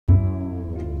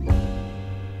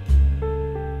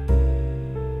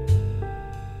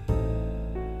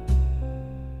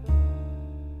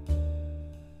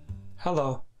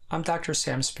Hello, I'm Dr.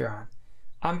 Sam Speron.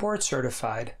 I'm board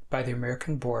certified by the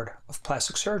American Board of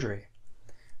Plastic Surgery.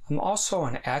 I'm also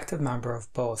an active member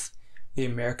of both the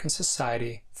American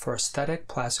Society for Aesthetic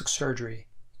Plastic Surgery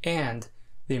and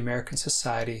the American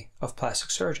Society of Plastic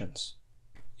Surgeons.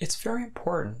 It's very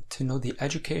important to know the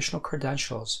educational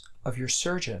credentials of your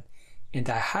surgeon, and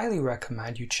I highly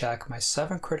recommend you check my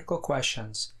 7 critical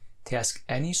questions to ask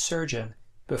any surgeon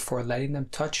before letting them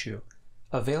touch you,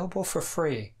 available for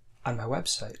free on my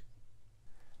website.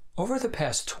 Over the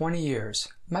past 20 years,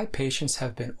 my patients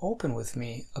have been open with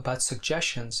me about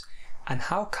suggestions on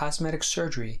how cosmetic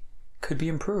surgery could be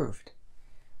improved.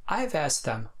 I've asked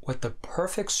them what the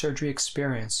perfect surgery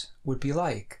experience would be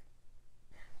like.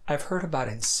 I've heard about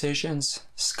incisions,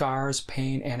 scars,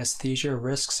 pain, anesthesia,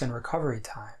 risks, and recovery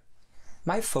time.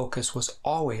 My focus was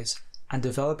always on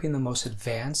developing the most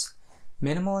advanced,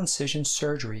 minimal incision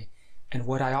surgery, and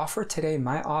what I offer today in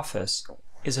my office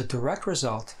is a direct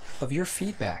result of your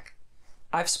feedback.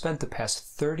 I've spent the past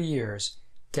 30 years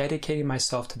dedicating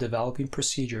myself to developing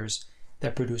procedures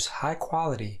that produce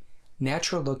high-quality,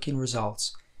 natural-looking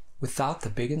results without the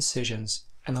big incisions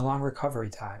and the long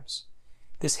recovery times.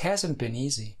 This hasn't been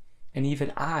easy, and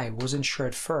even I wasn't sure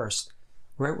at first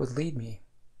where it would lead me.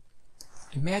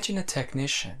 Imagine a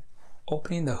technician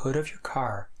opening the hood of your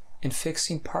car and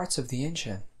fixing parts of the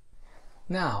engine.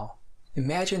 Now,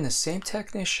 imagine the same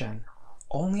technician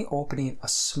only opening a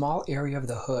small area of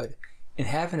the hood and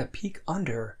having a peek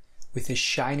under with his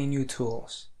shiny new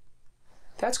tools.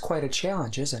 That's quite a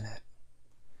challenge, isn't it?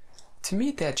 To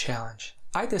meet that challenge,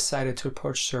 I decided to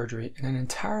approach surgery in an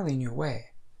entirely new way.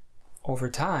 Over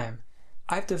time,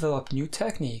 I've developed new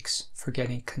techniques for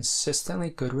getting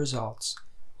consistently good results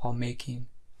while making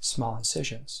small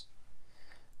incisions.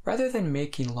 Rather than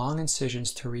making long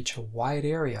incisions to reach a wide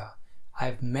area,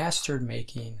 I've mastered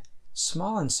making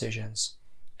small incisions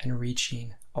and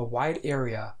reaching a wide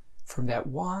area from that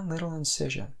one little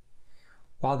incision.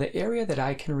 While the area that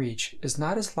I can reach is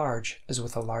not as large as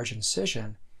with a large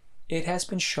incision, it has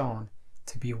been shown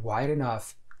to be wide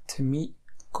enough to meet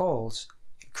goals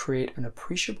and create an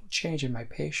appreciable change in my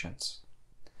patients.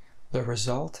 The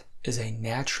result is a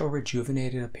natural,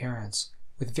 rejuvenated appearance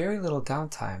with very little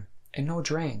downtime and no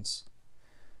drains.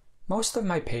 Most of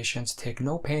my patients take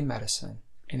no pain medicine,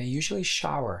 and they usually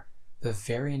shower the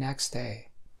very next day.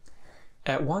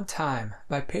 At one time,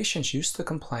 my patients used to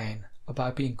complain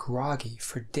about being groggy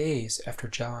for days after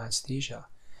general anesthesia,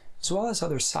 as well as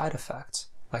other side effects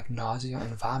like nausea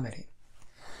and vomiting.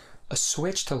 A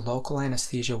switch to local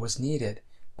anesthesia was needed,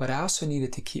 but I also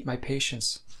needed to keep my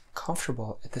patients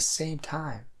comfortable at the same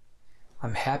time.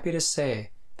 I'm happy to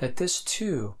say that this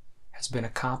too has been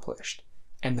accomplished,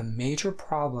 and the major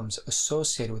problems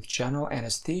associated with general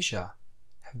anesthesia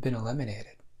have been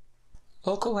eliminated.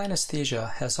 Local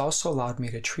anesthesia has also allowed me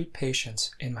to treat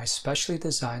patients in my specially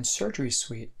designed surgery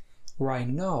suite, where I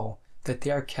know that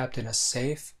they are kept in a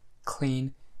safe,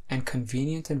 clean, and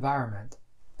convenient environment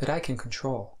that I can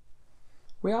control.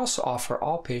 We also offer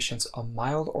all patients a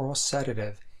mild oral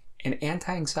sedative and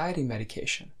anti-anxiety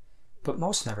medication, but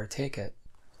most never take it.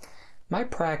 My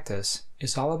practice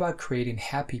is all about creating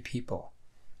happy people.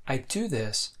 I do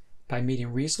this by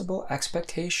meeting reasonable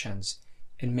expectations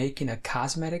and making a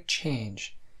cosmetic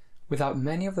change without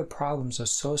many of the problems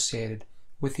associated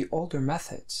with the older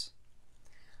methods.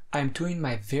 I am doing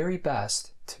my very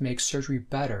best to make surgery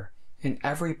better in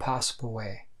every possible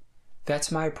way.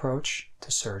 That's my approach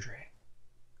to surgery.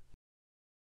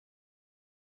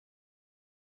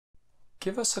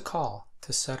 Give us a call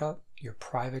to set up your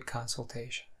private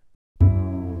consultation.